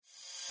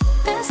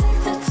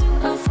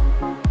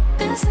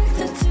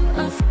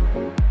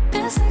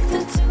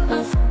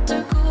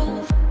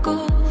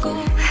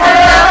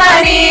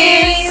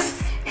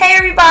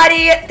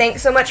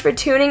Thanks so much for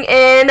tuning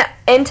in.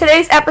 In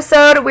today's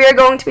episode, we are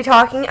going to be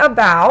talking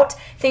about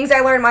things I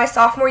learned my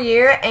sophomore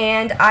year,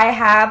 and I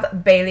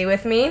have Bailey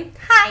with me.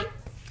 Hi.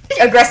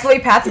 Aggressively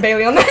pats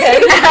Bailey on the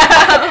head.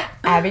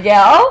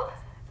 Abigail.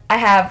 I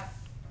have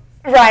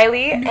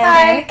Riley. And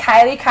then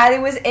Kylie.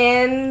 Kylie was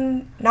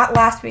in, not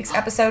last week's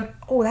episode.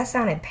 Oh, that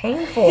sounded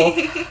painful.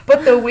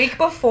 But the week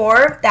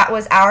before, that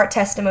was our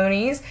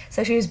testimonies.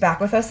 So she was back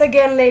with us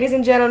again, ladies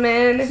and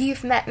gentlemen.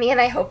 You've met me,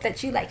 and I hope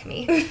that you like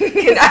me.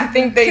 I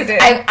think they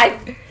did.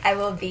 I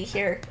will be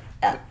here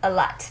a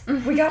lot.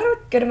 We got a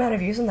good amount of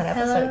views on that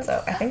episode,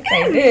 so I think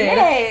they did.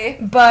 Yay.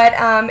 But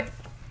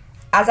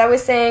as I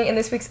was saying in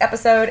this week's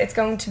episode, it's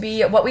going to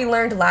be what we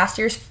learned last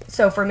year.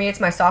 So for me, it's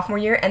my sophomore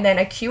year, and then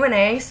a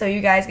Q&A, so you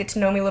guys get to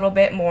know me a little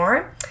bit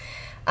more.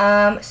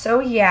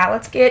 So yeah,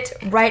 let's get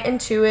right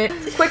into it.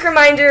 Quick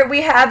reminder,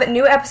 we have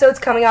new episodes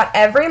coming out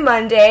every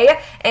Monday,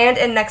 and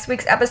in next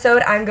week's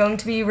episode, I'm going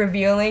to be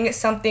revealing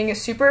something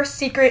super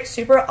secret,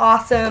 super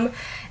awesome,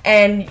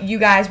 and you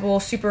guys will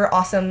super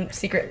awesome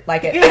secret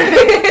like it.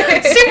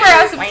 Super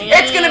awesome.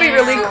 It's gonna be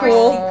really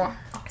cool.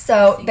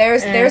 So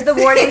there's the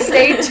warning.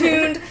 Stay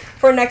tuned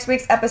for next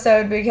week's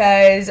episode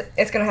because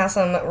it's gonna have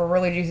some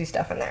really juicy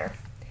stuff in there.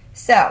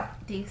 So,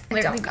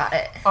 Literally got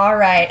it.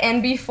 Alright,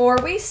 and before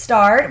we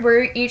start,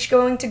 we're each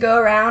going to go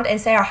around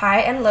and say our high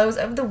and lows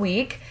of the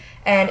week,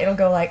 and it'll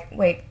go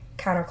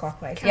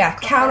counterclockwise.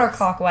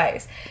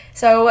 Counterclockwise.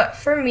 So,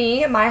 for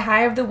me, my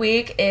high of the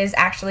week is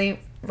actually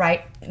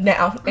right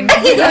now.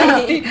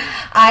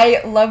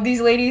 I love these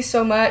ladies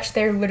so much.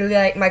 They're literally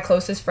like my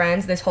closest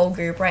friends, this whole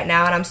group right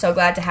now, and I'm so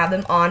glad to have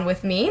them on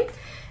with me.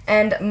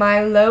 And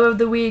my low of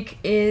the week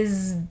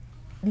is...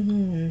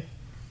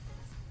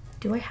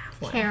 Do I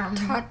have one? Karen.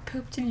 Todd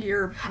pooped in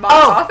your mom's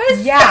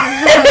office? Yeah.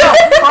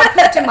 Todd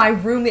pooped in my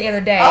room the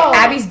other day.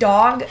 Abby's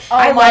dog.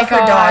 I love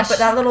her dog, but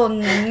that little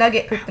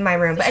nugget pooped in my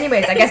room. But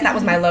anyways, I guess that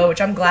was my low,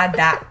 which I'm glad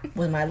that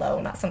was my low,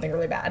 not something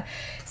really bad.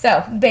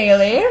 So,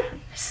 Bailey.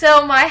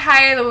 So my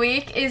high of the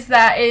week is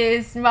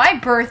my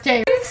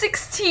birthday. I'm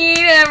 16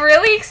 and I'm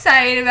really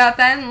excited about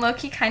that and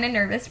low-key kind of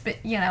nervous, but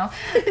you know.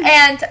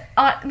 And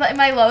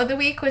my low of the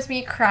week was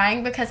me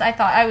crying because I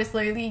thought I was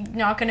literally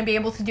not going to be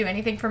able to do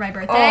anything for my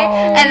birthday.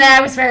 And then I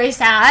was very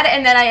sad,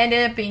 and then I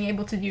ended up being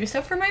able to do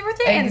so for my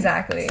birthday.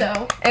 Exactly.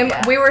 And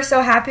we were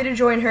so happy to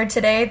join her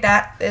today.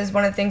 That is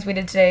one of the things we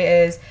did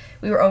today is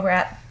we were over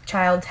at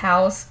Child's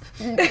house.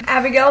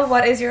 Abigail,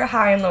 what is your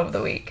high and low of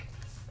the week?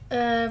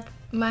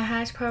 My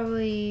high's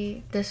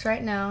probably this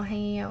right now,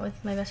 hanging out with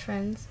my best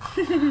friends.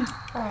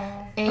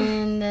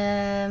 And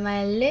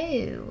my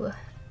low,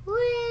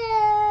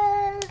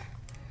 well,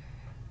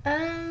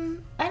 I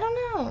don't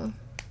know.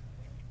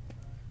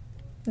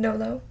 No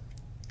low?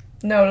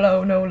 No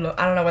low, no low.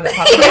 I don't know what that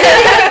popped up.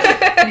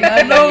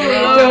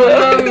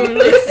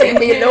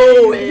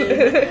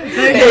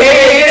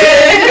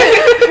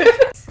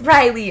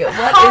 Riley,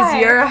 what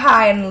is your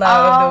high and low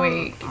of the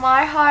week?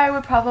 My high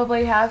would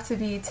probably have to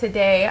be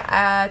today.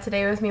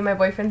 Today was me and my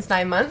boyfriend's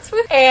 9 months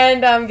with,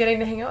 and getting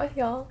to hang out with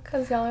y'all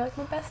because y'all are like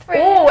my best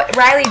friends. Oh,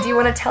 Riley, do you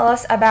want to tell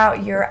us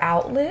about your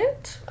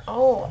outlet?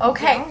 Oh,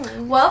 okay. Yeah.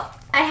 Well,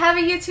 I have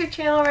a YouTube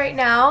channel right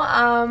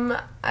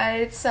now.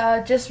 It's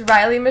just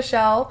Riley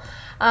Michelle.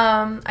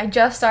 I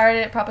just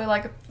started it probably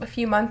like a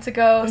few months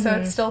ago, so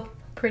it's still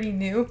pretty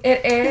new.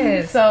 It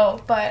is.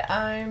 But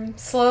I'm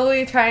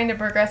slowly trying to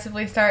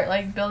progressively start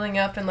like building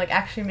up and like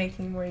actually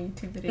making more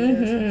YouTube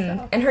videos and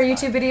stuff. And her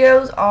YouTube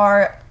videos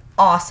are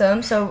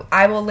awesome, so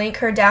I will link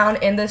her down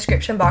in the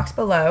description box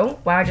below.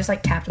 Wow, I just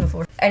like tapped on the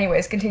floor.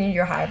 Anyways, continue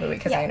your high of the week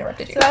because I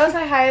interrupted you. So that was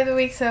my high of the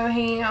week, so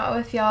hanging out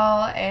with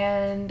y'all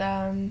and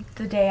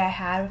the day I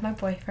had with my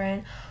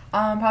boyfriend.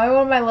 Probably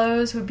one of my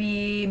lows would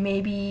be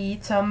maybe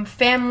some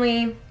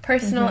family,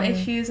 personal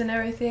issues and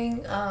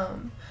everything.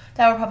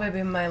 That would probably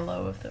be my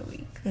low of the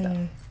week.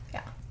 So,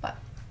 yeah. But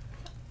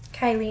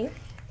Kylie?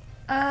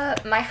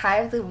 My high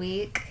of the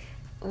week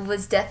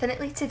was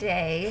definitely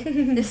today.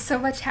 There's so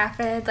much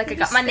happened. Like, I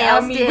got my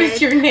nails did.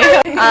 With your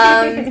nails.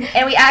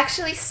 And we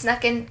actually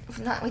snuck in.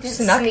 We didn't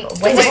sneak.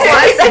 Wait,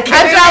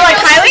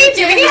 Kylie,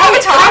 do we need to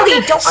talk?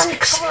 Kylie, don't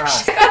uncover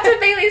us. We got to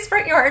Bailey's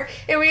front yard,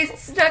 and we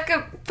snuck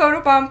a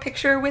photobomb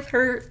picture with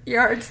her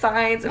yard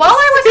signs. While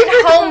I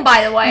wasn't home,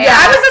 by the way. Yeah,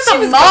 I was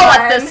at the mall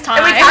at this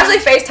time. And we casually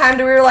FaceTimed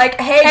and we were like,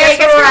 hey guess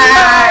where we're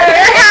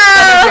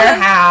at?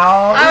 Your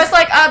house. I was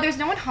like, there's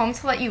no one home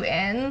to let you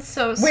in,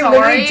 so we sorry. We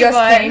literally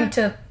just came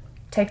to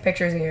take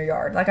pictures in your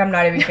yard. Like, I'm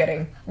not even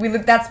kidding.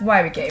 That's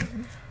why we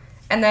came.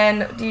 And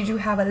then, did you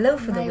have a low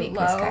for the week,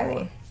 Miss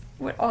Kylie?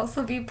 Would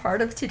also be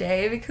part of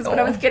today because when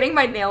I was getting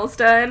my nails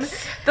done,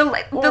 the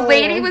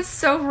lady was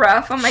so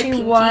rough on my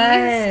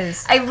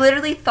pinkies. I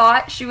literally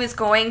thought she was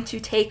going to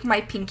take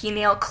my pinky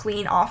nail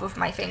clean off of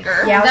my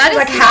finger. Yeah, that was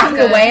like half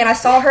the way, and I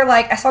saw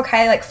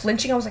Kylie like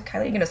flinching. I was like,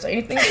 Kylie, are you gonna say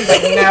anything? She's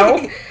like, no.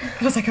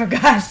 I was like, oh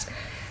gosh.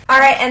 All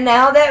right, and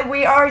now that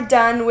we are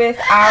done with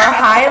our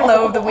high and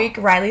low of the week,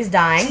 Riley's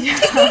dying,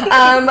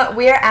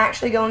 we are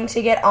actually going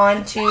to get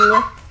on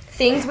to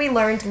things we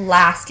learned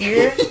last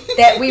year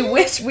that we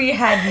wish we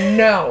had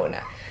known.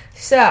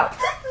 So,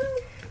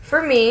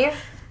 for me,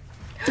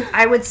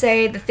 I would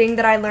say the thing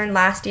that I learned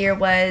last year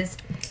was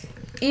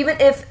even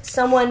if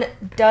someone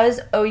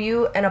does owe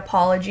you an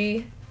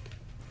apology,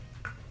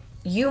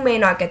 you may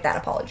not get that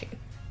apology.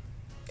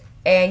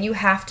 And you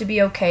have to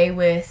be okay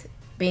with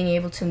being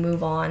able to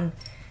move on,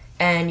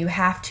 and you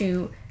have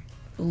to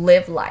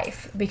live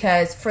life.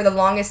 Because for the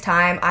longest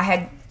time, I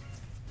had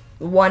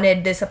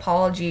wanted this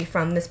apology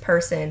from this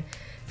person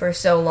for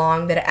so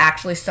long that it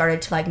actually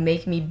started to like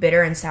make me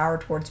bitter and sour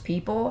towards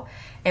people.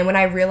 And when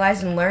I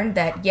realized and learned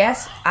that,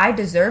 yes, I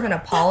deserve an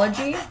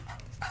apology,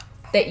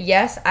 but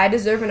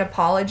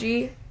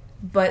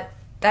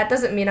that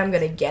doesn't mean I'm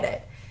going to get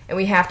it. And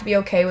we have to be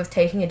okay with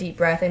taking a deep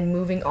breath and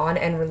moving on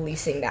and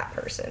releasing that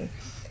person.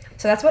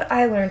 So that's what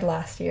I learned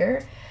last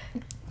year.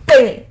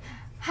 Bailey.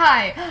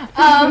 Hi.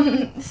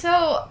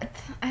 So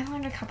I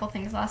learned a couple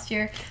things last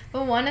year,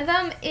 but one of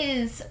them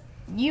is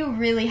you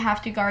really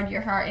have to guard your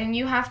heart, and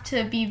you have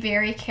to be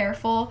very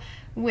careful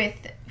with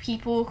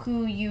people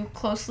who you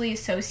closely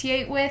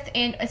associate with,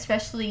 and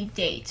especially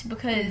date,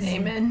 because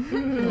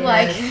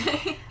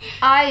like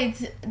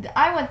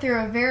I went through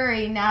a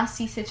very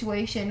nasty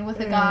situation with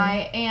a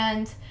guy,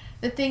 and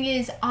the thing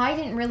is, I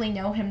didn't really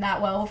know him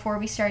that well before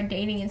we started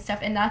dating and stuff,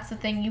 and that's the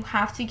thing. You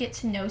have to get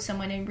to know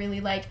someone and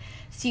really, like,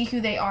 see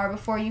who they are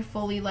before you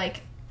fully, like,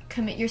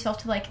 commit yourself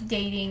to, like,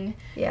 dating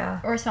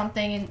or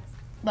something and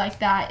like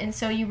that. And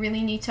so you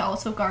really need to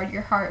also guard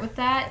your heart with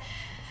that.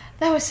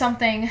 That was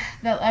something,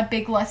 a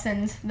big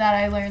lesson that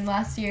I learned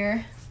last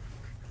year.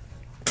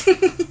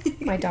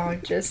 My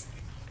dog just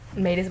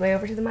made his way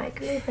over to the mic.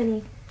 Hey,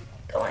 honey.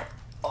 Go on.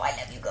 Oh, I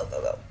love you. Go,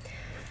 go, go.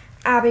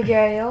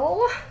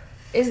 Abigail,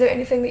 is there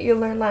anything that you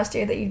learned last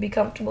year that you'd be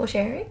comfortable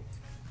sharing?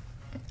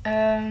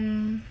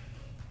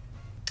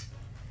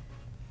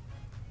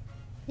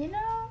 You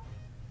know,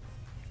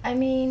 I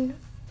mean,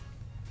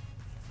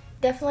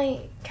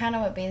 definitely kind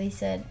of what Bailey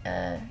said.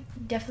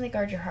 Definitely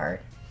guard your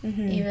heart,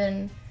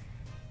 even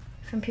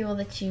from people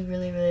that you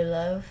really, really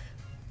love.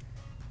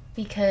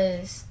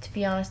 Because, to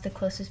be honest, the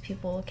closest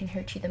people can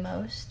hurt you the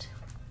most.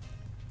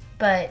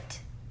 But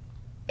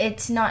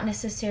it's not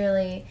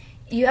necessarily...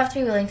 You have to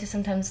be willing to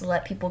sometimes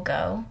let people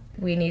go.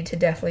 We need to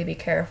definitely be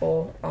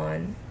careful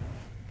on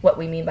what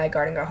we mean by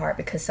guarding our heart,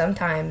 because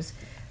sometimes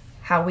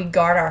how we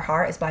guard our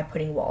heart is by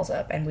putting walls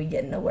up, and we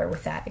get nowhere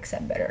with that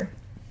except bitter.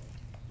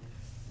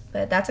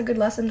 But that's a good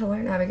lesson to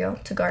learn, Abigail,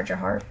 to guard your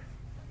heart.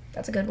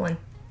 That's a good one.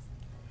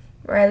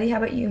 Riley, how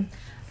about you?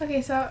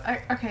 Okay, so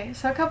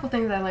a couple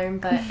things I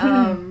learned, but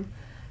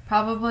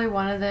probably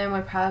one of them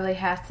would probably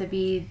have to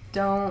be,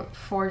 don't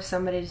force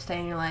somebody to stay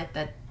in your life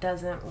that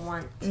doesn't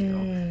want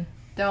to.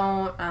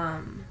 Don't,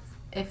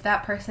 if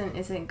that person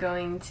isn't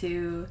going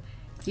to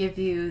give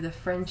you the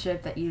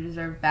friendship that you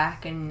deserve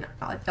back, and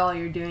all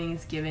you're doing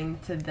is giving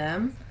to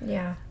them,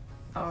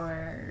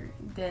 or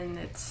then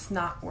it's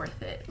not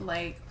worth it.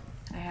 Like,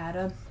 I had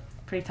a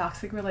pretty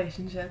toxic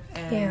relationship,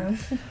 and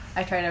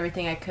I tried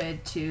everything I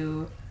could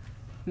to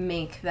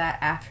make that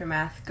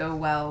aftermath go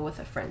well with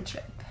a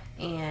friendship,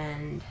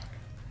 and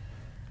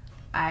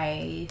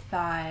I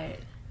thought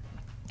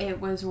it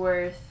was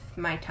worth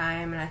my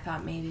time, and I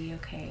thought maybe,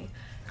 okay,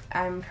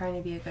 I'm trying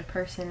to be a good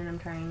person, and I'm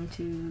trying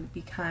to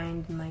be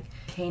kind and like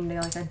maintain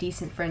like a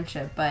decent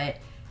friendship, but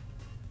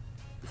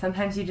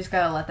sometimes you just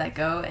gotta let that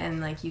go,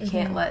 and like you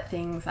can't let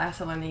things. I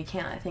also learned that you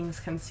can't let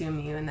things consume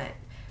you, and that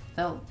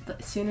the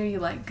sooner you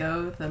let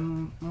go, the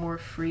more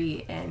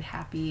free and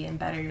happy and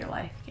better your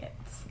life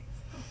gets.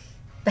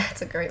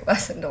 That's a great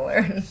lesson to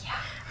learn.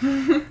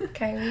 Yeah.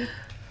 Kylie?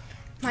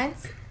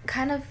 Mine's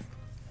kind of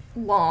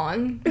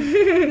long.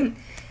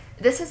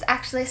 This is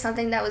actually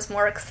something that was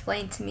more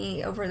explained to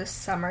me over the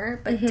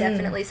summer, but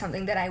definitely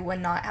something that I would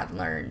not have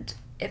learned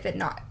if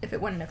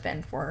it wouldn't have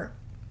been for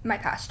my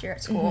past year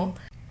at school.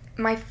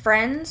 My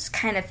friends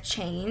kind of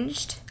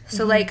changed.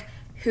 So like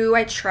who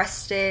I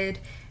trusted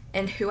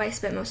and who I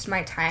spent most of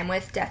my time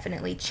with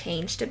definitely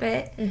changed a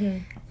bit.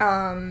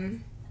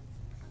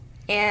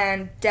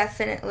 And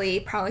definitely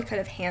probably could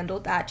have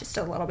handled that just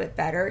a little bit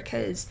better,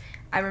 because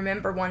I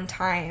remember one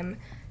time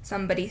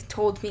somebody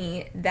told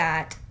me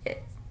that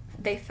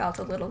they felt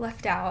a little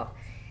left out,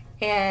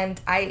 and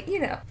I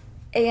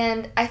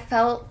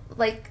felt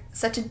like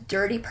such a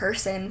dirty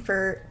person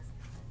for,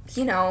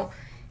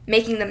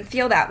 making them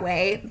feel that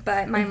way.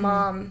 But my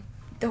mom,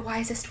 the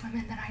wisest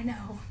woman that I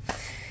know,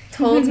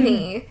 told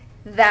me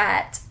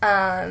that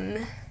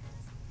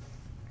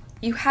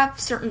you have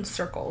certain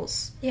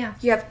circles. Yeah.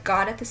 You have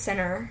God at the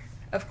center,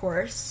 of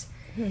course.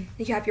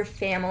 You have your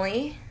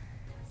family.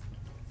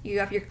 You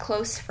have your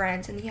close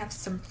friends, and you have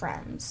some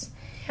friends.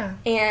 Yeah.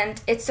 And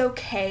it's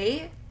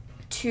okay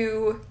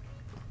to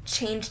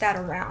change that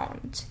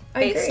around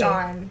based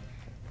on,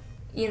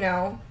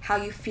 how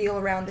you feel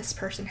around this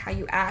person, how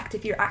you act.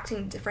 If you're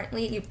acting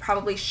differently, you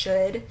probably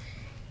should.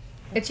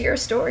 It's your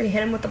story.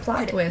 Hit him with the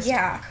plot twist.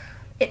 Yeah.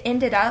 It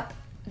ended up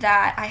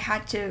that I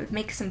had to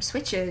make some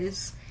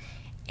switches,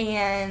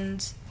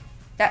 and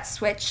that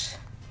switch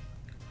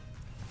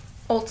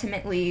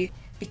ultimately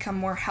become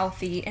more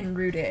healthy and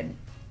rooted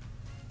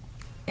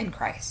in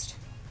Christ.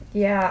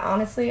 Yeah,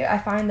 honestly, I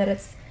find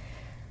that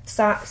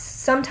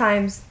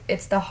sometimes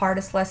it's the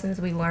hardest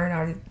lessons we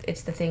learn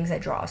it's the things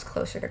that draw us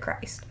closer to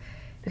Christ,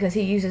 because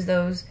he uses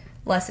those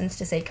lessons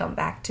to say, come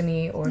back to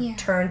me, or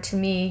turn to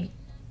me.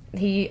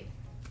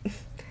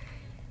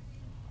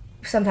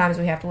 Sometimes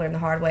we have to learn the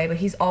hard way, but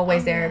he's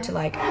always there to,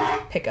 like,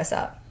 pick us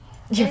up.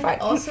 You're and fine.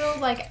 Also,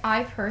 like,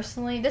 I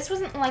personally, this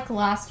wasn't, like,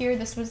 last year,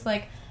 this was,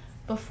 like,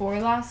 before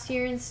last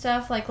year and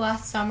stuff, like,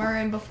 last summer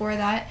and before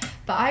that,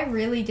 but I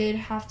really did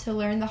have to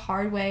learn the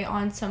hard way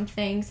on some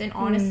things, and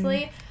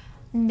honestly,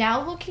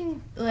 now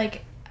looking,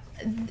 like,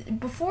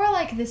 before,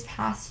 like, this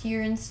past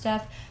year and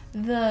stuff,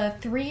 the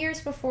 3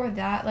 years before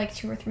that, like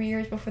 2 or 3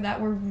 years before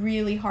that, were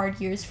really hard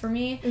years for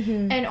me,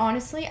 and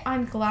honestly,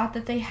 I'm glad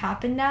that they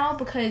happened now,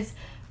 because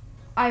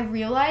I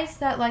realized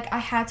that, like, I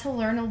had to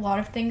learn a lot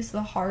of things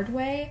the hard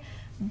way,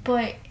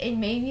 but it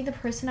made me the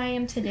person I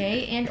am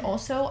today, and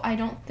also, I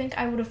don't think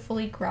I would have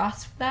fully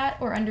grasped that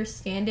or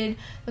understood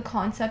the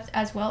concept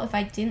as well if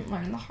I didn't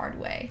learn the hard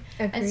way.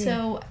 Agreed.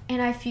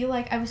 And I feel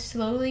like I was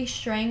slowly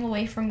straying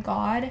away from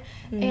God,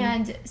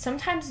 and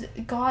sometimes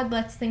God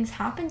lets things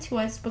happen to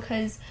us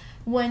because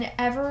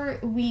whenever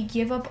we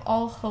give up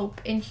all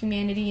hope in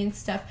humanity and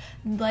stuff,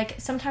 like,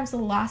 sometimes the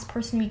last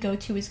person we go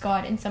to is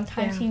God, and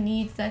sometimes he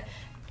needs that,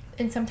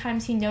 and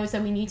sometimes he knows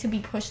that we need to be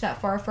pushed that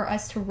far for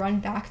us to run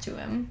back to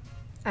him.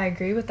 I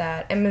agree with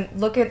that. And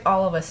look at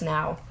all of us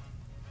now.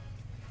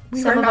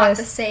 We were not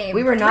the same.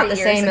 We were not the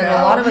same, and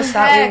a lot of us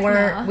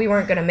thought we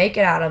weren't going to make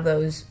it out of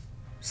those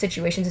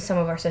situations, and some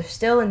of us are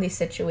still in these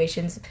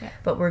situations,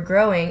 but we're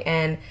growing.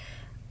 And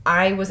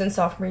I was in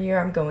sophomore year.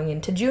 I'm going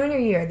into junior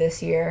year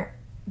this year.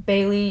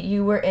 Bailey,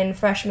 you were in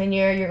freshman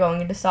year. You're going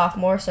into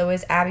sophomore. So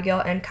is Abigail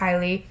and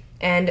Kylie,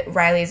 and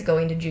Riley is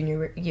going to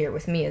junior year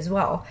with me as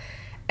well.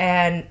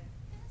 And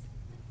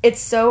it's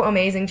so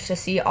amazing to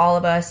see all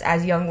of us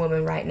as young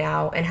women right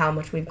now and how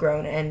much we've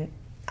grown, and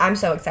I'm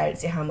so excited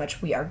to see how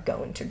much we are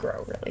going to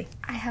grow, really.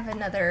 I have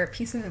another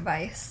piece of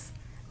advice.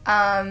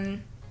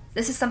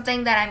 This is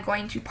something that I'm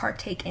going to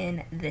partake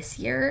in this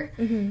year.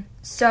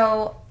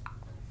 So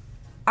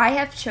I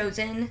have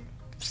chosen,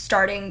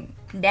 starting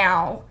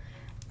now,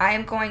 I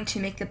am going to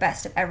make the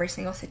best of every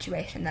single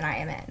situation that I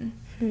am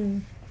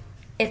in.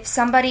 If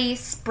somebody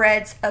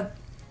spreads a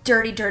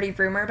dirty, dirty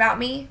rumor about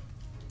me,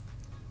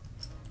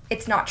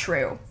 it's not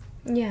true.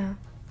 Yeah.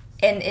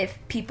 And if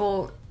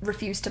people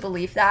refuse to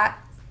believe that,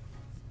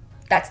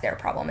 that's their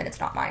problem and it's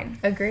not mine.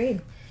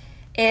 Agreed.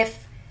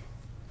 If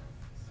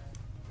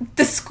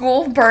the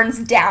school burns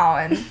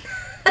down,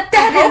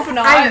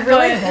 I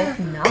really hope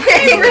not.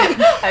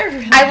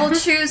 I will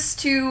choose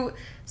to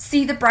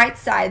see the bright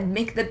side,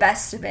 make the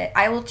best of it.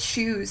 I will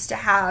choose to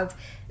have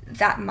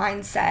that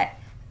mindset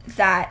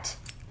that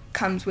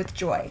comes with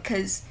joy,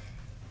 because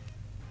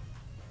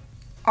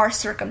our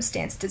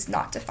circumstance does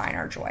not define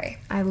our joy.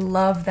 I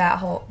love that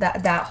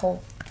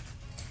whole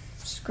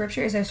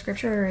scripture. Is there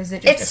scripture, or is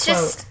it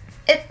just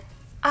a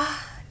quote?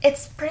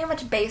 It's pretty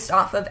much based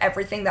off of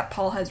everything that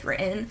Paul has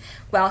written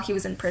while he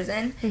was in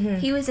prison.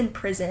 He was in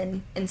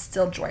prison and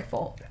still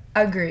joyful.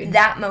 Agreed.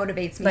 That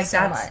motivates me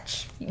so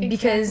much.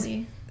 Because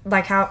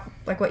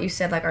like what you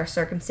said, like, our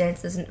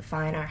circumstance doesn't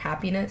define our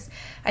happiness.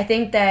 I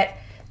think that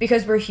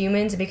because we're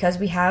humans, because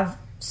we have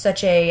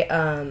such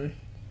a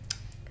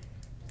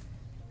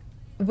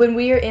when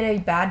we are in a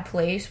bad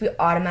place, we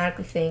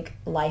automatically think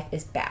life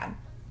is bad.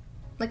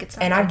 Like, it's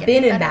not. And I've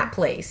been in that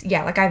place.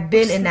 Yeah, like, I've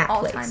been in that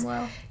place. All-time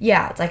low.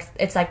 Yeah,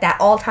 it's like that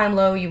all-time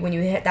low. When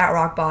you hit that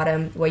rock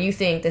bottom, where you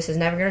think this is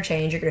never going to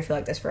change, you're going to feel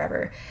like this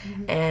forever.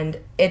 And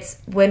it's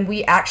when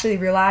we actually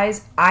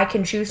realize I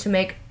can choose to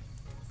make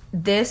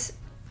this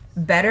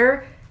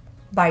better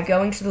by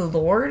going to the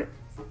Lord,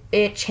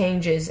 it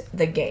changes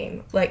the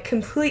game. Like,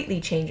 completely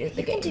changes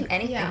the game. You can do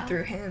anything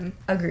through him.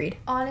 Agreed.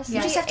 Honestly.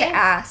 You just have to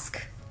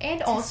ask.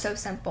 And it's so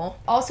simple.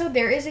 Also,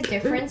 there is a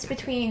difference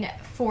between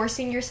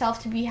forcing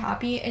yourself to be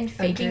happy and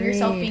faking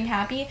yourself being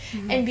happy,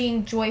 and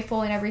being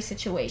joyful in every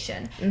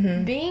situation.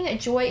 Being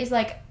joy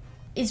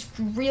is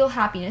real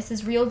happiness,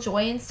 is real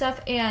joy and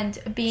stuff,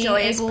 and being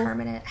joy is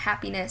permanent.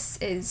 Happiness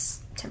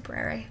is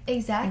temporary.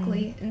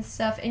 Exactly, and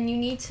stuff. And you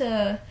need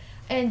to,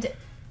 and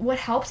what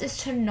helps is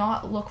to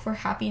not look for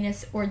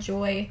happiness or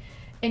joy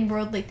in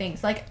worldly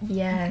things. Like,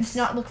 yes,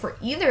 not look for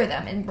either of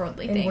them in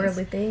worldly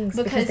things.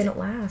 Because they don't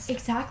last.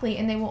 Exactly,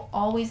 and they will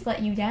always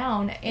let you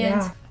down.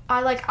 And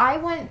I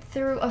went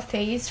through a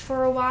phase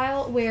for a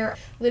while where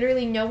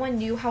literally no one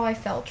knew how I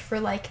felt for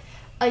like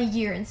a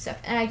year and stuff,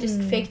 and I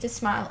just faked a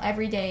smile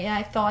every day, and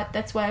I thought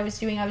that's what I was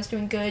doing. I was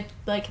doing good,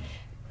 like,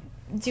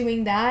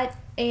 doing that.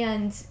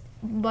 And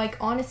like,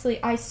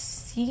 honestly, I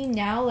see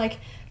now, like,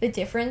 the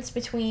difference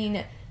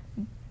between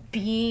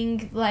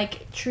being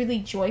like truly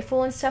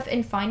joyful and stuff,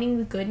 and finding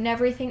the good in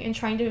everything, and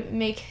trying to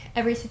make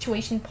every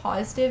situation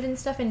positive and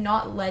stuff, and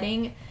not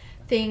letting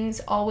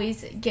things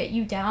always get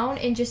you down,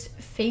 and just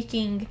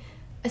faking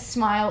a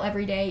smile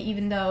every day,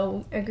 even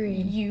though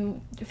Agreed.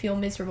 you feel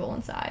miserable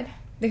inside.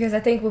 Because I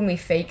think when we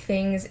fake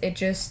things,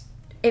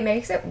 it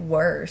makes it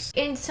worse.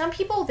 And some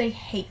people, they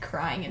hate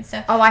crying and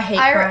stuff. Oh, I hate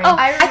crying.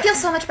 I feel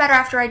so much better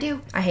after I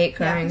do. I hate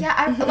crying. Yeah,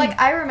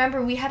 I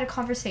remember we had a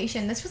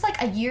conversation. This was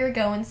like a year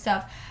ago and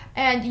stuff.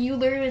 And you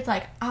literally was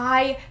like,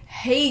 I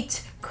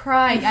hate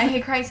crying. I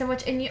hate crying so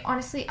much. And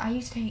honestly, I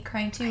used to hate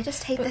crying too. I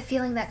just hate the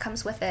feeling that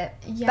comes with it.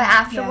 Yeah, but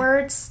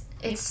afterwards,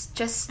 it's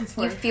just,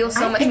 you feel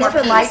so much I more never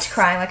peace. liked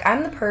crying. Like,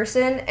 I'm the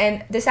person,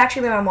 and this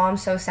actually made my mom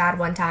so sad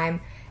one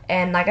time.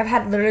 And, like, I've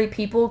had literally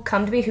people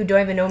come to me who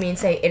don't even know me and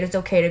say, it is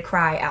okay to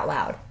cry out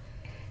loud.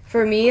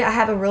 For me, I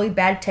have a really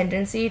bad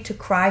tendency to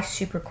cry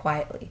super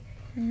quietly.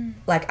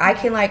 Like, I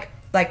can, like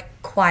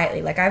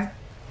quietly. Like, I've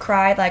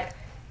cried, like,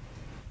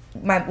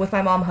 with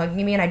my mom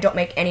hugging me, and I don't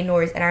make any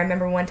noise. And I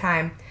remember one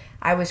time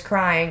I was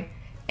crying,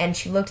 and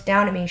she looked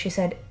down at me, and she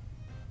said,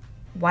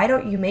 why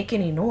don't you make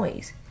any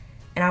noise?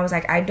 And I was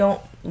like, I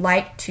don't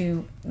like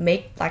to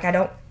make, like,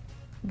 I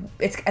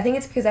think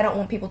it's because I don't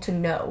want people to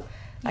know.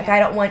 Like, I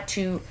don't want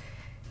to,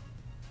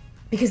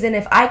 because then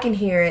if I can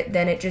hear it,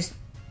 then it just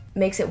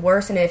makes it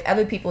worse. And if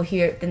other people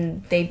hear it,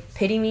 then they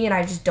pity me, and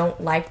I just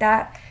don't like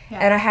that. Yeah.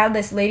 And I had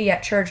this lady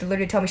at church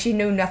literally tell me, she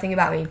knew nothing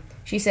about me.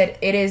 She said,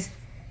 it is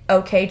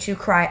okay to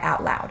cry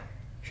out loud.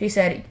 She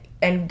said,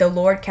 and the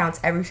Lord counts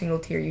every single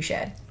tear you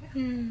shed.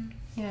 Yeah,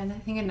 and I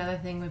think another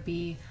thing would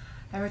be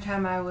every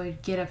time I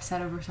would get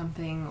upset over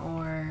something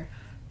or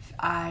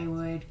I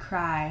would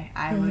cry,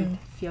 I would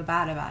feel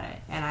bad about it,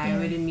 and I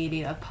would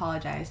immediately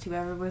apologize to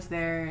whoever was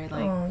there,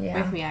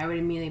 with me. I would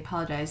immediately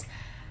apologize.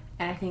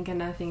 And I think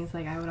another thing is,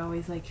 like, I would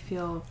always, like,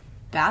 feel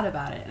bad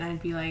about it, and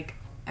I'd be like,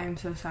 I'm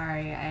so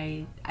sorry.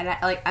 I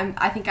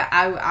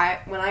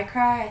when I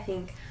cry, I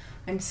think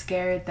I'm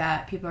scared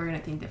that people are gonna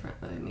think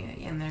differently of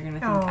me, and they're gonna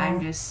think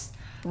I'm just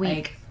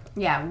weak.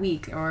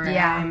 Weak, or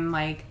I'm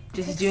like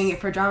just doing it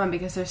for drama,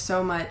 because there's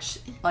so much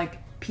like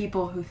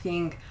people who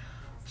think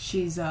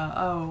she's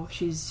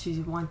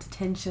wants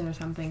attention or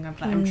something.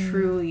 But I'm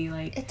truly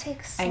like, it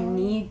takes. I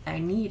need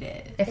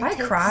it. If I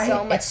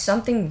cry, it's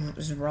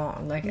something's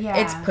wrong. Like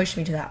it's pushed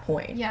me to that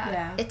point.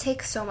 Yeah. It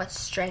takes so much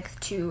strength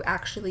to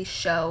actually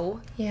show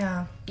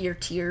your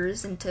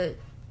tears and to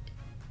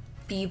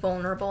be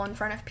vulnerable in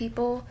front of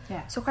people.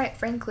 Yeah. So quite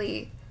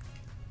frankly,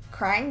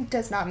 crying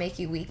does not make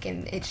you weak,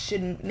 and it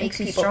shouldn't make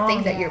people strong,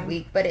 think that you're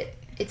weak, but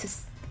it's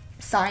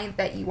a sign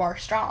that you are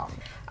strong.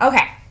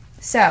 Okay,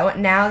 so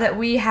now that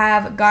we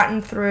have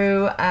gotten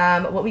through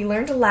what we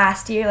learned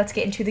last year, let's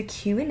get into the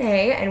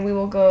Q&A, and we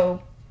will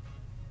go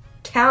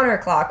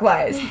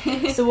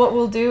counterclockwise. So what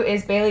we'll do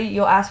is, Bailey,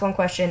 you'll ask one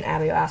question,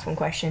 Abby will ask one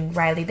question,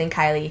 Riley, then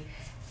Kylie,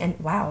 and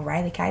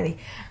Kylie,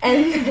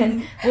 and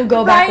then we'll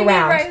go back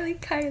around. Riley,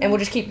 Kylie. And we'll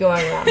just keep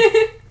going around.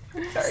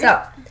 Sorry.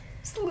 So,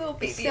 just a little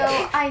baby. So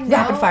I know.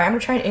 Rapid fire. I'm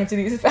gonna try and answer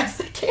these as fast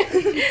as I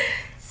can.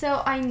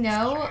 So I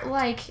know,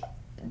 like,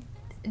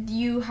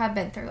 you have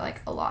been through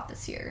like a lot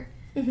this year.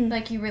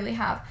 Like, you really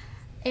have,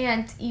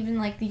 and even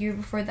like the year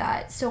before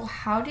that. So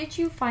how did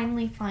you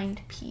finally find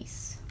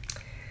peace?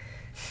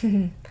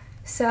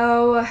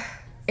 So,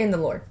 in the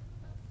Lord.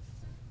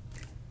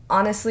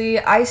 Honestly,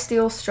 I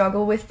still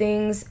struggle with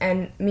things,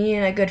 and me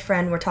and a good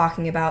friend were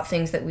talking about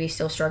things that we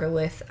still struggle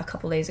with a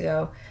couple days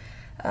ago.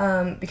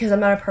 Because I'm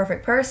not a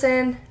perfect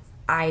person,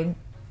 I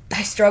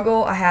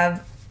struggle. I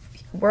have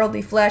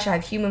worldly flesh, I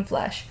have human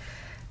flesh.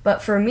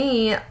 But for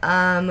me,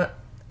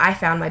 I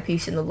found my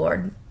peace in the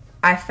Lord.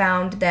 I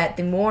found that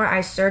the more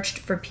I searched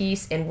for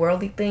peace in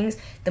worldly things,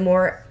 the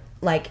more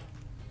like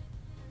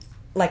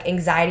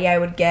anxiety I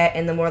would get,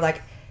 and the more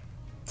like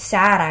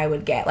sad I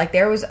would get. Like,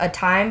 there was a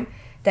time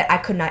that I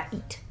could not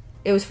eat.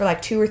 It was for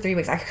like 2 or 3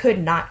 weeks. I could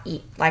not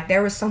eat. Like,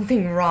 there was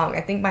something wrong.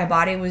 I think my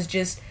body was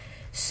just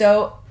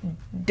so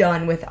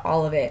done with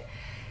all of it.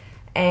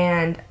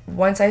 And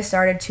once I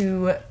started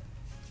to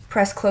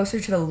press closer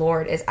to the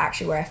Lord is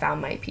actually where I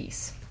found my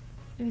peace.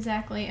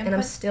 Exactly. And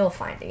I'm still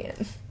finding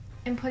it.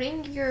 And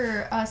putting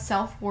your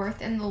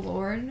self-worth in the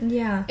Lord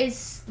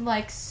is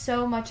like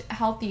so much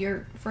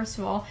healthier, first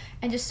of all,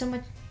 and just so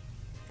much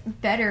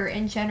better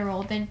in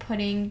general than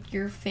putting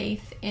your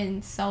faith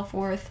in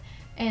self-worth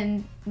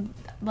and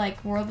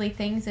like worldly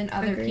things and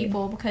other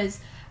people,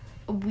 because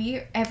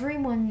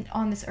everyone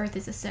on this earth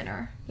is a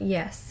sinner.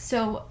 Yes.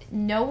 So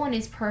no one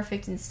is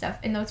perfect and stuff,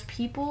 and those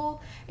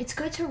people, it's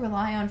good to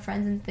rely on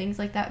friends and things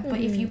like that, but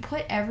if you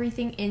put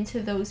everything into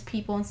those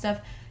people and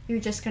stuff, you're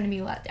just going to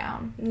be let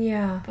down.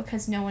 Yeah.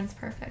 Because no one's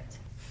perfect.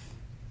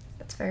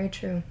 That's very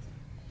true.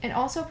 And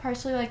also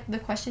partially, like, the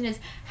question is,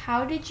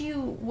 how did you,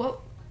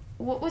 what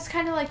was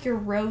kind of like your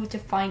road to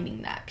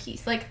finding that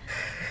peace? Like,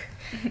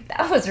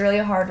 that was really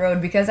a hard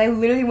road, because I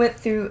literally went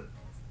through,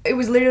 it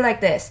was literally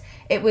like this.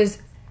 It was,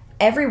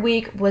 every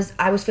week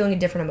I was feeling a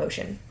different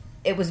emotion.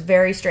 It was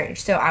very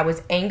strange. So I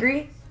was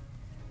angry,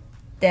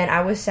 then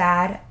I was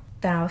sad,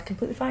 then I was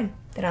completely fine.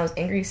 Then I was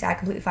angry, sad,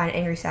 completely fine,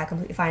 angry, sad,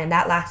 completely fine. And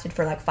that lasted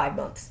for like 5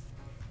 months.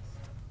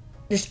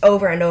 Just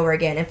over and over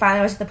again. And finally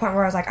I was at the point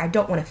where I was like, I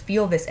don't want to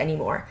feel this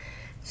anymore.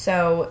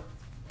 So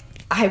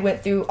I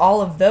went through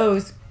all of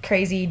those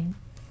crazy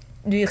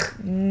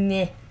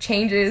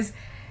changes,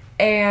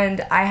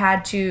 and I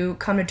had to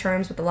come to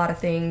terms with a lot of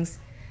things.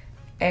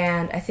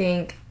 And I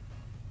think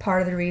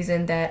part of the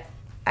reason that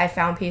I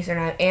found peace, and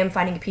I am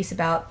finding peace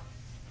about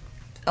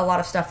a lot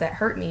of stuff that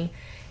hurt me,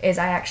 is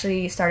I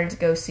actually started to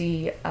go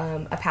see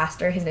a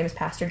pastor. His name is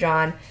Pastor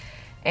John,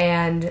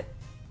 and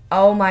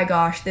oh my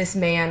gosh, this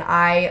man,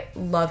 I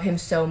love him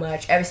so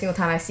much. Every single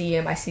time I see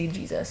him, I see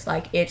Jesus.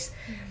 Like, it's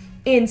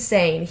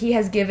insane. He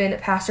has given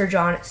Pastor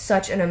John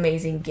such an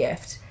amazing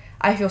gift.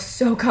 I feel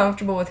so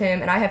comfortable with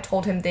him, and I have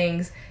told him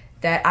things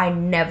that I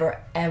never,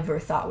 ever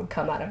thought would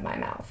come out of my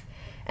mouth.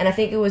 And I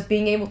think it was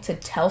being able to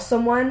tell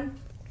someone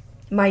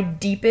my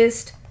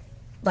deepest,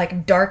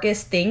 like,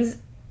 darkest things,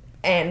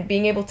 and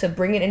being able to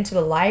bring it into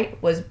the light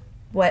was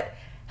what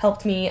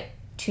helped me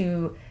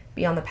to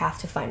be on the path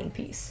to finding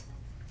peace.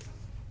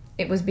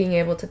 It was being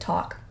able to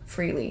talk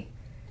freely.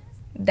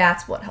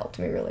 That's what helped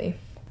me, really.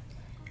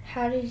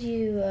 How did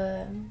you,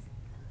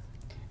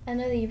 I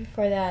know the year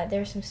before that, there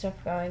was some stuff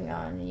going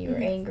on and you were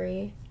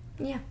angry.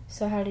 Yeah.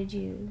 So how did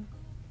you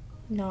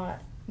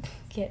not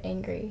get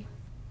angry?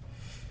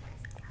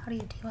 How do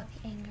you deal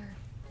with the anger?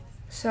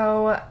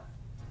 So,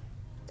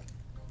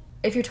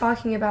 if you're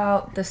talking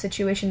about the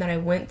situation that I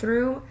went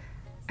through,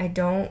 I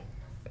don't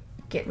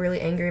get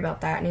really angry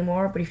about that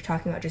anymore. But if you're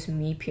talking about just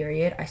me,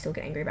 period, I still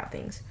get angry about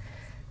things.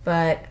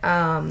 But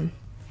I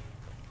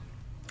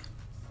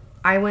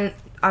went,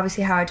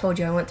 obviously how I told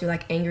you, I went through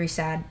like angry,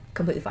 sad,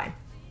 completely fine.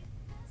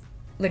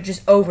 Like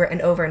just over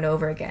and over and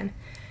over again.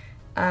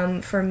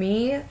 For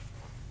me,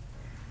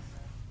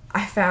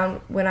 I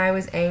found when I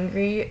was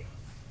angry,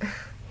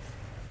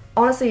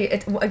 honestly,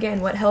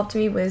 again, what helped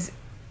me was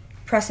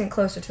pressing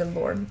closer to the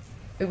Lord.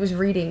 It was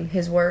reading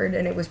His Word,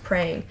 and it was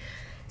praying.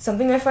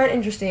 Something I find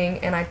interesting,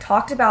 and I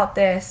talked about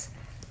this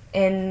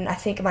in, I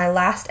think, my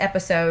last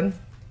episode.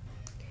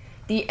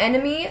 The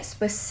enemy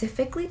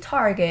specifically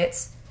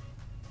targets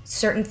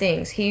certain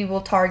things. He will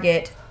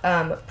target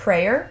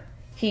prayer.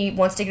 He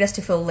wants to get us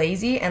to feel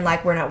lazy and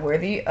like we're not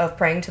worthy of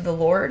praying to the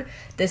Lord.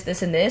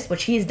 This, and this,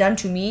 which He has done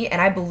to me,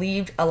 and I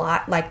believed a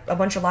lot, like a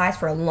bunch of lies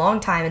for a long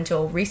time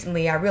until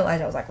recently I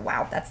realized, I was like,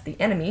 wow, that's the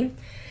enemy.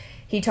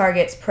 He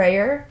targets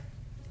prayer,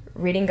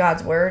 reading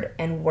God's Word,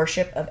 and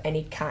worship of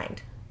any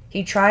kind.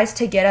 He tries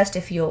to get us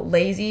to feel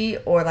lazy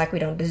or like we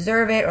don't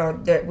deserve it or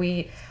that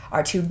we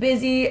are too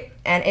busy,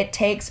 and it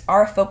takes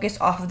our focus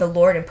off of the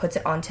Lord and puts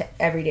it onto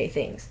everyday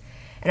things.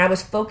 And I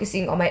was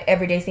focusing on my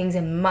everyday things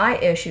and my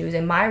issues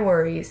and my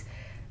worries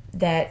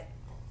that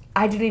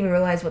I didn't even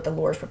realize what the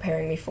Lord was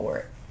preparing me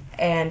for.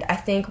 And I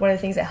think one of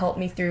the things that helped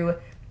me through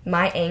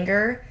my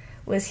anger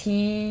was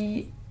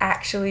He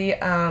actually,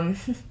 I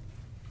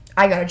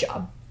got a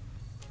job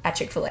at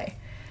Chick-fil-A.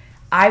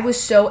 I was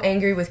so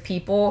angry with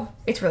people.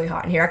 It's really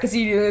hot in here. I can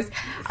see you do this.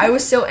 I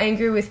was so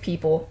angry with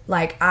people.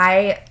 Like,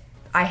 I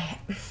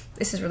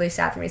this is really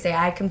sad for me to say.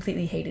 I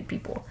completely hated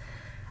people.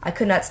 I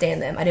could not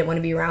stand them. I didn't want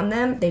to be around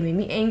them. They made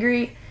me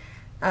angry.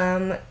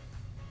 And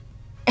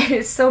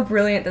it's so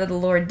brilliant that the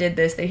Lord did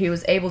this, that He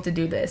was able to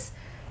do this.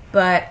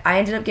 But I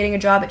ended up getting a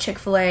job at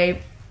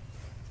Chick-fil-A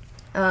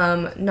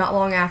not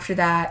long after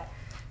that.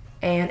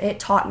 And it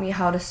taught me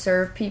how to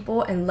serve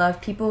people and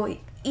love people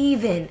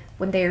even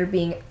when they are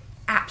being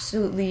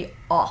absolutely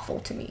awful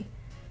to me.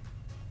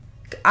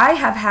 I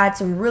have had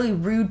some really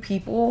rude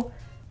people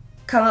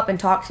come up and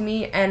talk to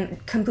me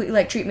and completely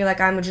like treat me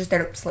like I'm just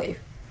their slave.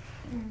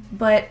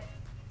 But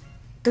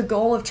the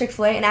goal of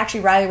Chick-fil-A, and actually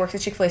Riley works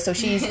at Chick-fil-A, so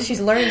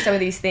she's learning some of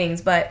these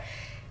things, but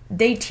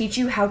they teach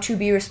you how to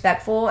be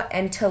respectful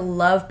and to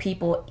love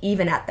people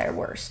even at their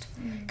worst.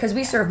 Because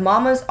we serve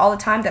mamas all the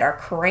time that are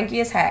cranky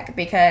as heck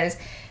because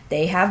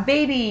they have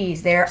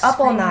babies, they're up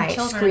all night,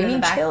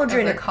 screaming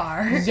children in the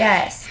car.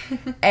 Yes.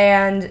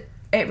 And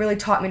it really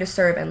taught me to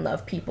serve and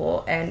love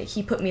people, and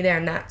He put me there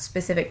in that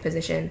specific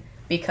position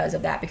because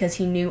of that, because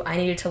He knew I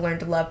needed to learn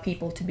to love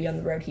people to be on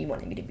the road He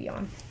wanted me to be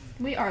on.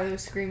 We are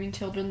those screaming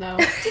children, though.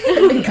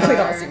 we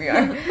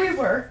are. We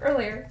were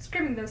earlier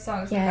screaming those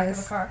songs in the back of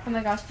the car. Oh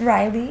my gosh.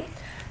 Riley?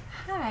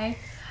 Hi.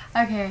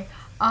 Okay.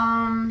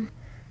 I'm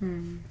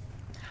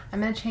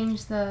gonna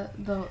change the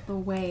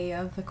way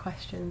of the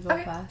questions real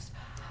fast.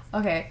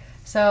 Okay.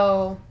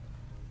 So,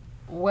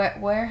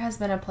 where has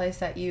been a place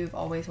that you've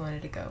always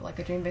wanted to go, like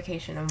a dream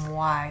vacation, and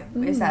why?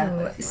 Is that a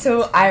place?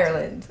 So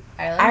Ireland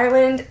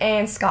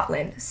and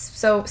Scotland.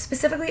 So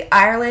specifically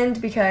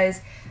Ireland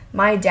because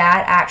my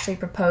dad actually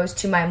proposed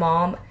to my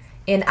mom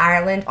in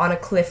Ireland on a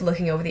cliff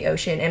looking over the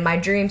ocean. And my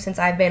dream since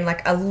I've been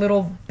like a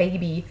little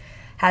baby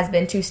has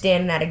been to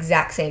stand in that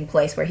exact same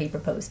place where he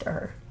proposed to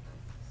her.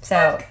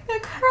 So,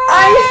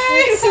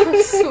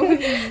 So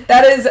sweet.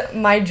 That is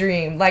my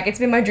dream. Like, it's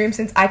been my dream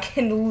since I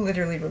can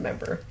literally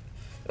remember.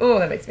 Oh,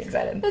 that makes me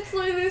excited. That's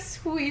literally the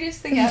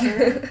sweetest thing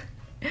ever.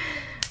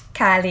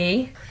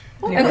 Kylie.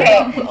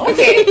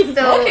 Okay,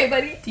 so... Okay,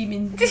 buddy.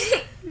 Demon.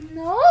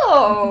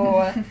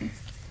 No.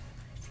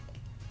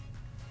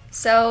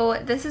 So,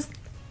 this is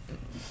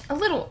a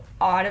little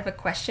odd of a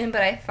question,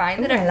 but I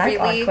find that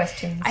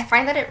I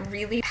find that it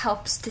really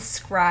helps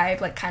describe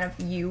like kind of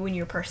you and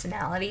your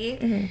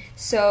personality.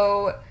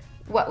 So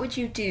What would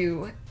you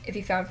do if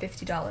you found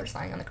 $50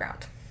 lying on the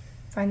ground?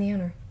 Find the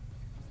owner.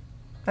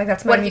 Like,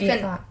 that's my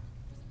immediate thought.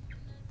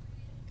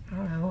 I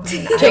don't know. I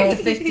mean,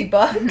 take the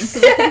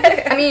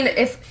 $50. I mean,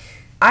 if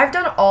I've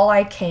done all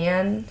I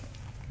can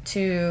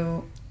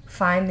to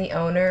find the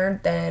owner,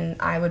 then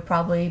I would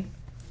probably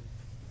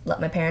let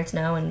my parents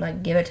know and,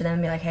 like, give it to them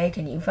and be like, hey,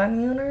 can you find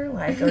the owner?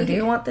 Like, or do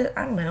you want this?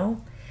 I don't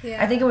know.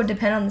 Yeah. I think it would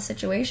depend on the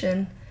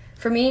situation.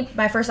 For me,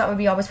 my first thought would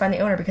be always find the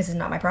owner because it's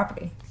not my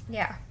property.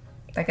 Yeah.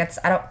 Like,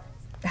 I don't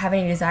have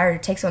any desire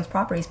to take someone's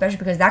property, especially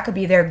because that could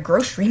be their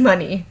grocery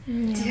money.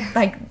 Yeah.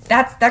 Like,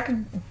 that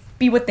could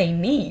be what they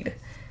need.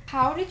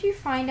 How did you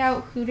find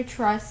out who to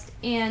trust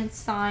and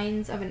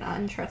signs of an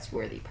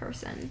untrustworthy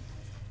person?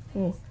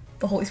 Ooh,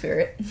 the Holy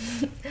Spirit.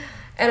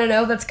 And I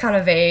know that's kind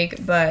of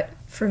vague, but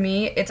for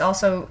me, it's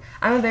also,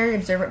 I'm a very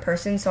observant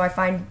person, so I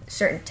find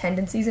certain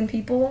tendencies in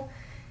people.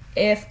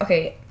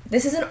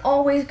 This isn't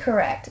always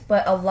correct,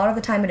 but a lot of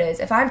the time it is.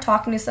 If I'm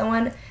talking to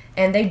someone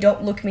and they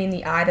don't look me in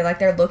the eye,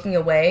 they're looking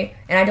away,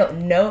 and I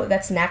don't know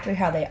that's naturally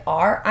how they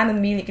are, I'm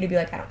immediately going to be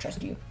like, I don't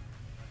trust you.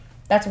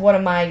 That is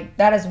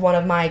one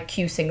of my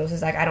cue signals,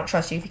 is like, I don't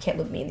trust you if you can't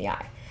look me in the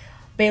eye.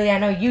 Bailey, I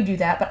know you do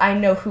that, but I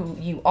know who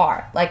you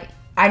are. Like,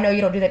 I know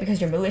you don't do that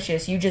because you're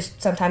malicious. You just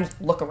sometimes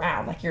look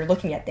around, like you're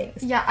looking at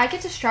things. Yeah, I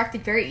get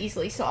distracted very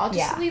easily, so I'll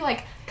just be,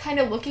 like, kind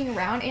of looking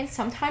around, and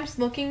sometimes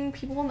looking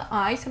people in the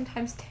eye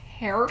sometimes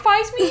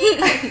terrifies me.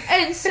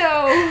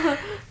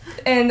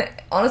 And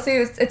honestly,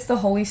 it's the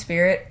Holy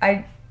Spirit.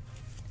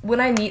 When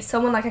I meet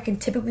someone, like, I can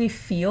typically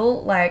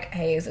feel, like,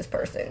 hey, is this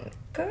person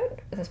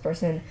good? Is this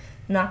person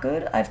not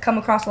good? I've come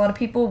across a lot of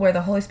people where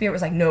the Holy Spirit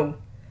was like, no,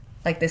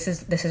 like, this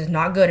is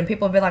not good. And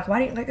people have been like, why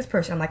do you like this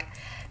person? I'm like,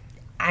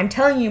 I'm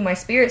telling you, my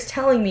spirit's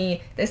telling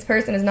me this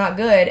person is not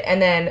good.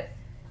 And then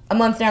a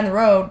month down the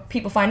road,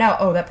 people find out,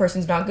 oh, that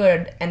person's not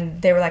good.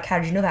 And they were like, how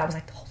did you know that? I was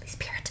like, the Holy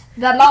Spirit.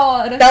 The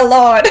Lord. The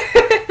Lord.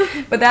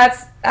 But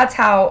that's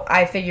how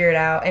I figure it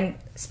out. And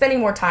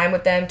spending more time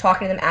with them,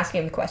 talking to them,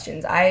 asking them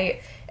questions.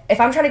 If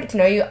I'm trying to get to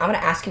know you, I'm going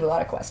to ask you a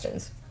lot of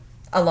questions.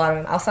 A lot of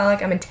them. I'll sound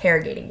like I'm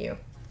interrogating you.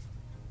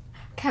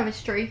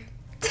 Chemistry.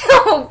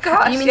 Oh,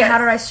 gosh. You mean, how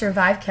did I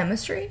survive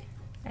chemistry?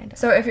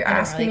 So if you're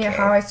asking me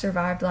how I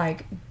survived,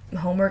 like,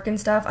 homework and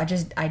stuff, I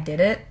did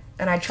it.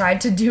 And I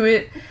tried to do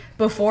it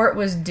before it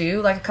was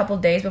due, like a couple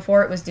days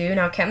before it was due.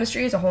 Now,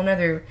 chemistry is a whole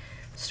nother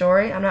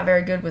story. I'm not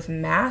very good with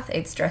math.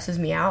 It stresses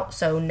me out.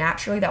 So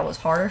naturally, that was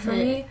harder for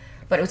me.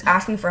 But it was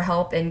asking for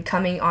help and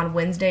coming on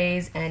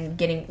Wednesdays and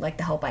getting, like,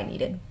 the help I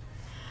needed.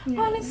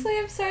 Yeah. Honestly,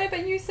 I'm sorry,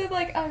 but you said,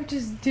 like, I'm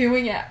just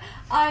doing it.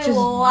 I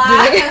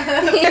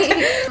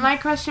laughed. My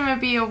question would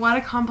be, what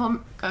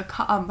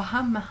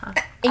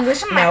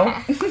English? No.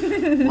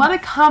 What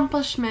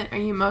accomplishment are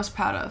you most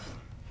proud of?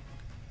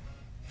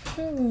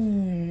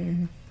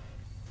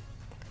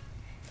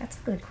 That's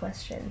a good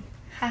question.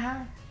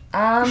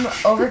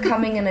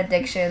 Overcoming an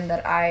addiction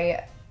that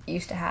I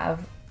used to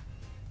have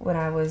when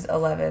I was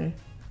 11,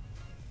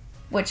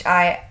 which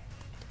I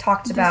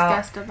talked about,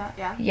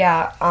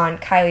 on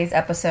Kylie's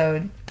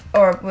episode,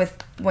 or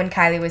with when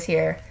Kylie was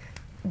here.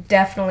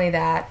 Definitely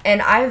that.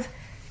 And I've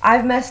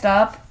messed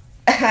up,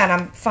 and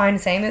I'm fine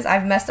saying this.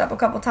 I've messed up a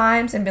couple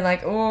times and been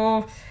like,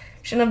 oh,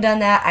 shouldn't have done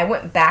that. I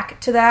went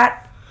back to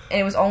that, and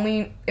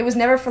it was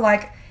never for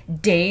like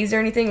days or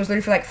anything. It was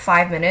literally for like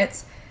 5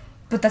 minutes.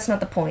 But that's not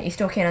the point. You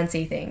still can't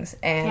unsee things.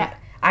 And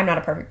I'm not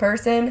a perfect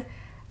person.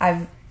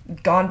 I've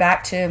gone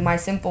back to my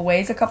simple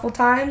ways a couple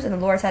times, and the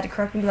Lord's had to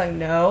correct me and be like,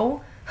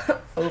 no,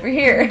 over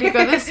here. You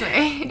go this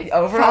way.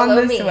 Over on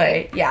this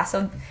way. Yeah,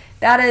 so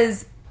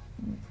that's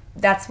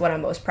what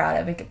I'm most proud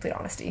of, in complete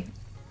honesty.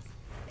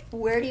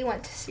 Where do you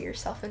want to see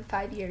yourself in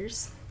 5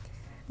 years?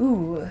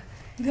 Ooh.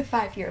 The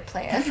 5-year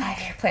plan. The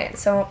 5-year plan.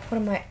 So, what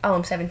am I? Oh,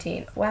 I'm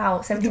 17.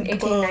 Wow. 17,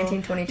 18,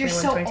 19, 20, 21, 22. You're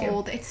so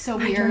old. It's so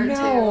weird,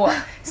 too.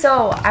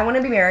 So, I want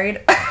to be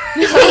married.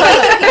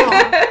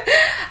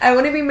 I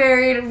want to be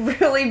married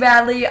really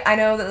badly. I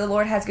know that the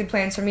Lord has good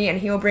plans for me, and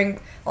He will bring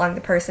along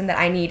the person that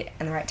I need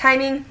in the right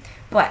timing.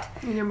 But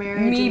and you're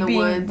married me in the being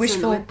woods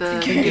wishful, and with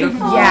the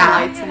beautiful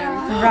lights and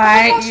everything.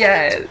 Right?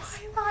 Yes.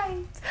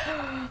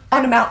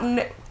 On a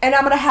mountain, and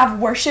I'm gonna have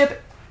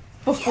worship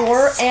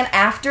before and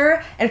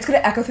after, and it's gonna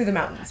echo through the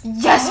mountains.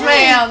 Yes,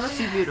 ma'am. That's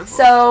beautiful.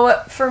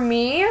 So for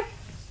me,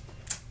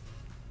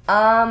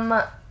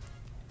 what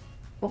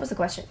was the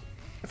question?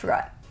 I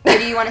forgot. Where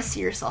do you want to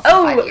see yourself in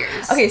 5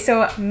 years? Okay,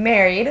 so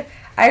married.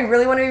 I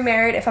really want to be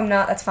married. If I'm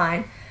not, that's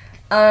fine.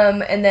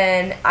 And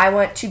then I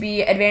want to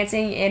be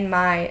advancing in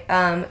my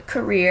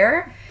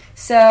career.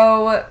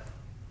 So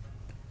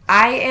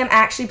I am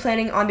actually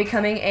planning on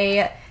becoming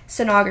a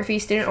sonography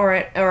student or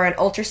an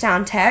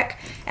ultrasound tech,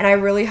 and I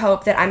really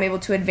hope that I'm able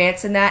to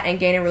advance in that and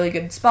gain a really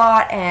good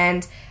spot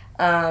and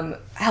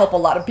help a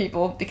lot of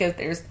people, because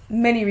there's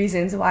many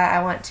reasons why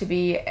I want to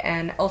be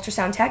an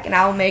ultrasound tech, and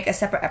I'll make a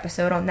separate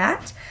episode on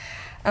that.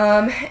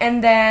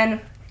 And then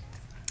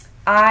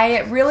I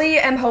really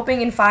am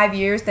hoping in 5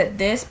 years that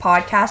this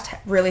podcast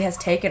really has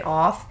taken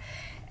off,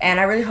 and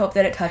I really hope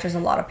that it touches a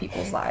lot of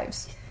people's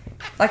lives.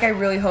 Like, I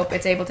really hope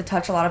it's able to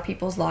touch a lot of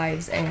people's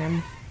lives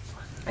and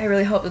I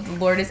really hope that the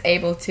Lord is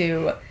able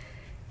to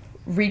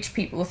reach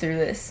people through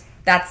this.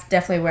 That's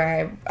definitely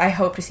where I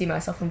hope to see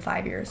myself in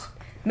 5 years.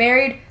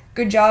 Married,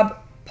 good job.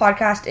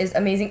 Podcast is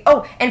amazing.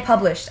 Oh, and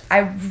published. I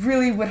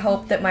really would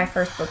hope that my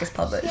first book is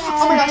published.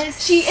 Yes. Oh my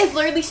gosh, she is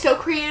literally so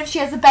creative. She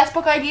has the best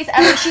book ideas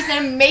ever. She's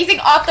an amazing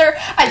author.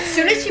 As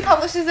soon as she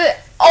publishes it,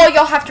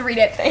 y'all have to read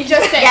it.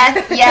 Just saying.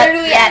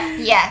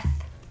 Yes.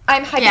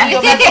 I'm hyping you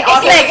up as an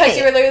author because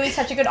you were literally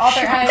such a good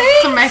author. I'm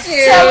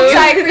so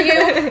excited for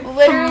you.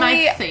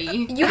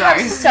 Literally, you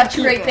have such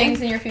great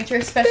things in your future,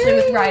 especially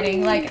with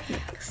writing. Like,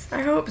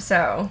 I hope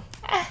so.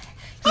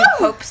 You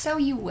hope so,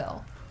 you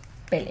will.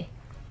 Bailey,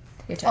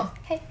 your turn. Oh,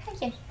 hey.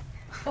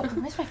 Oh,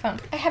 where's my phone?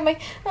 I have my.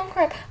 Oh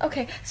crap.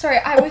 Okay, sorry.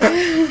 I was.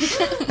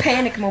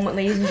 Panic moment,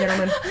 ladies and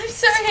gentlemen. I'm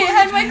sorry. I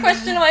had my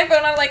question on my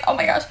phone. I'm like, oh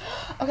my gosh.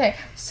 Okay,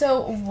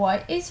 so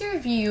what is your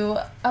view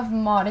of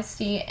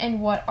modesty,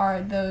 and what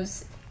are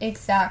those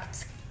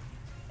exactly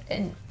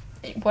in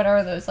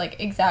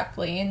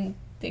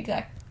the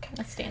exact kind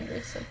of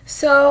standards?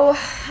 So,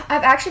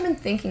 I've actually been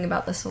thinking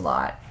about this a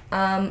lot.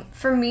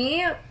 For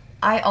me,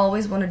 I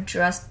always want to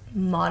dress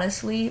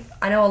modestly.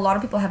 I know a lot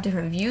of people have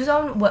different views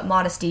on what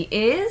modesty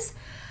is.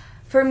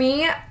 For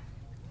me,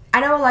 I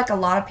know like a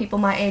lot of people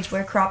my age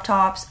wear crop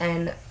tops,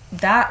 and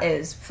that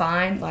is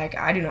fine. Like,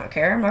 I do not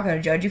care. I'm not going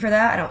to judge you for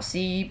that. I don't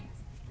see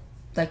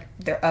like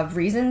a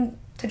reason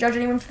to judge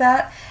anyone for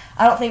that.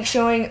 I don't think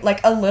showing like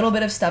a little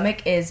bit of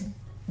stomach is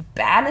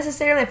bad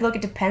necessarily. I feel like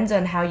it depends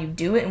on how you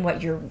do it and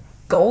what your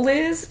goal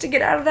is to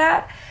get out of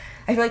that.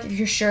 I feel like if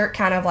your shirt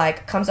kind of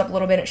like comes up a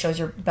little bit, it shows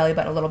your belly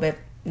button a little bit,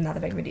 not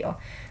that big of a deal.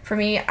 For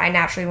me, I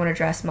naturally want to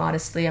dress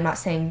modestly. I'm not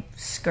saying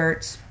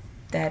skirts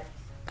that,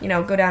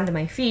 go down to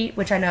my feet,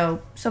 which I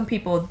know some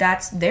people,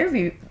 that's their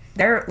view,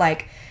 their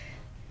like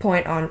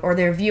point on, or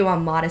their view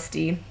on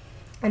modesty,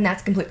 and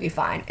that's completely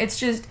fine. It's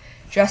just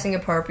dressing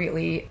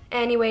appropriately.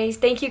 Anyways,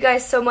 thank you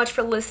guys so much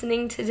for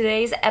listening to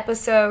today's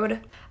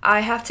episode.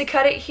 I have to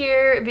cut it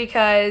here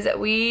because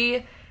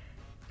the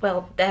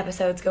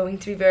episode's going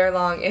to be very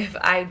long if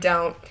I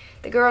don't.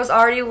 The girls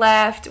already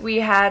left.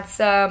 We had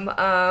some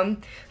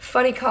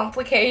funny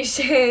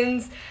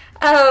complications.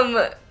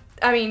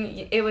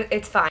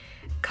 It's fine.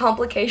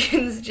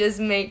 Complications just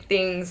make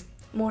things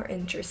more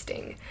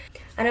interesting.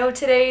 I know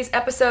today's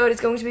episode is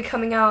going to be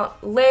coming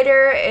out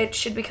later. It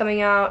should be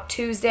coming out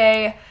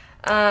Tuesday.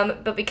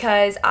 But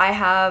because I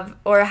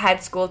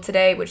had school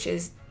today, which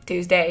is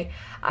Tuesday,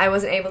 I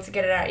wasn't able to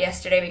get it out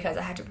yesterday because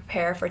I had to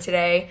prepare for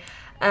today.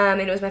 And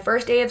it was my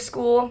first day of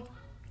school,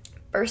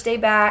 first day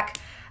back,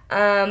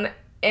 and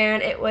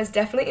it was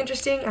definitely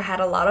interesting. I had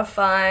a lot of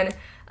fun,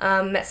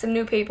 met some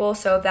new people,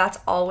 so that's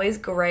always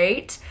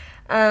great.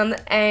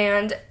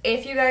 And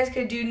if you guys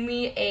could do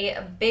me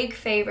a big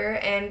favor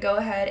and go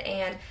ahead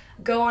and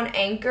go on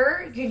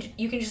Anchor,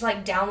 you can just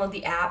like download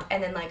the app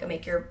and then like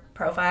make your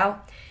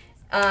profile.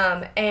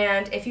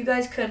 And if you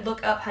guys could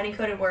look up Honey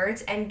Coded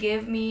Words and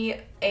give me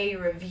a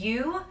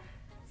review,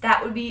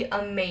 that would be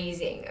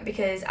amazing,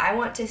 because I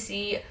want to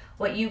see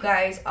what you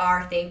guys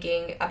are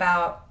thinking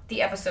about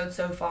the episode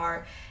so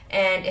far.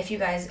 And if you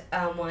guys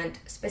want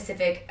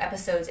specific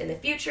episodes in the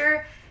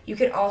future, you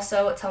can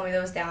also tell me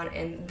those down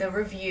in the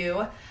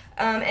review.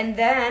 And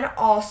then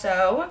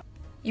also,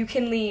 you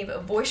can leave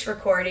voice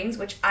recordings,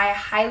 which I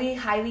highly,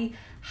 highly,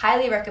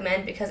 highly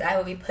recommend, because I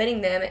will be putting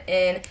them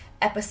in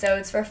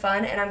episodes for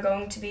fun, and I'm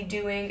going to be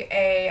doing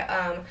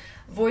a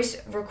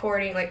voice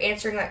recording, like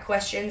answering like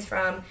questions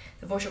from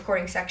the voice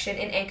recording section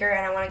in Anchor,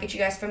 and I want to get you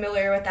guys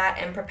familiar with that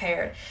and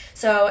prepared.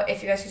 So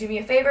if you guys could do me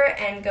a favor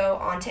and go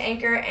on to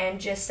Anchor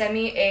and just send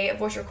me a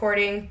voice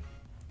recording,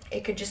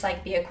 it could just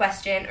like be a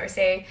question or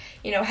say,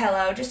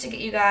 hello, just to get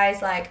you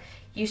guys like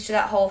used to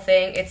that whole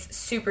thing. It's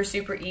super,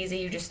 super easy.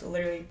 You just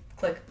literally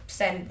click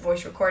send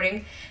voice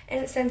recording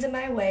and it sends it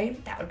my way.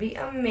 That would be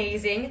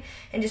amazing.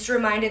 And just a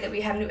reminder that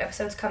we have new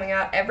episodes coming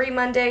out every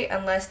Monday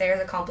unless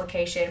there's a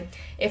complication.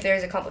 If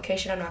there's a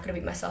complication, I'm not going to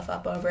beat myself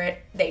up over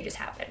it. They just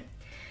happen.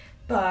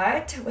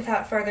 But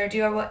without further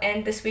ado, I will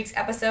end this week's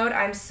episode.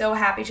 I'm so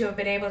happy to have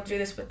been able to do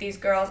this with these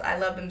girls. I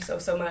love them so,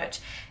 so much.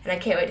 And I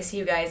can't wait to see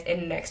you guys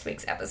in next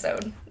week's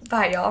episode.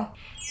 Bye, y'all.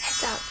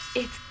 Heads up.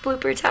 It's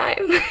blooper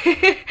time.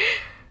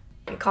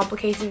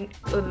 Complication.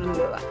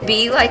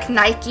 Be like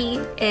Nike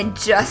and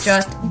just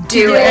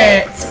do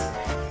it.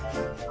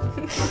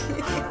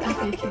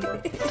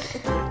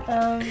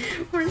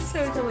 We're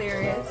so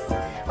hilarious.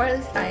 Or at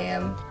least I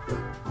am.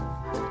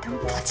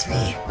 Don't touch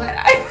me. But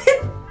I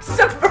would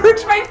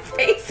submerge my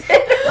face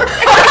in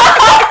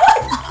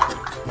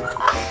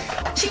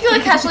She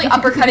like casually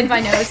uppercutted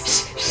my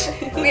nose.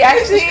 We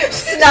actually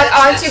snuck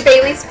onto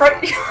Bailey's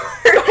front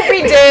yard.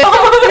 We did.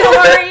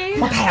 Sorry.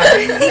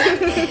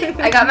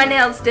 I got my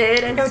nails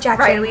did, and no,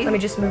 Jackson. Riley Let me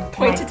just move.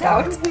 pointed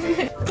out.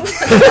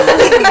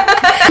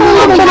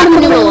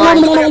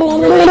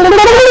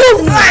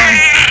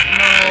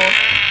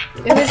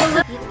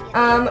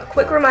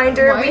 Quick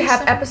reminder, we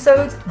have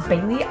episodes.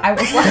 Bailey, I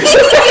was like.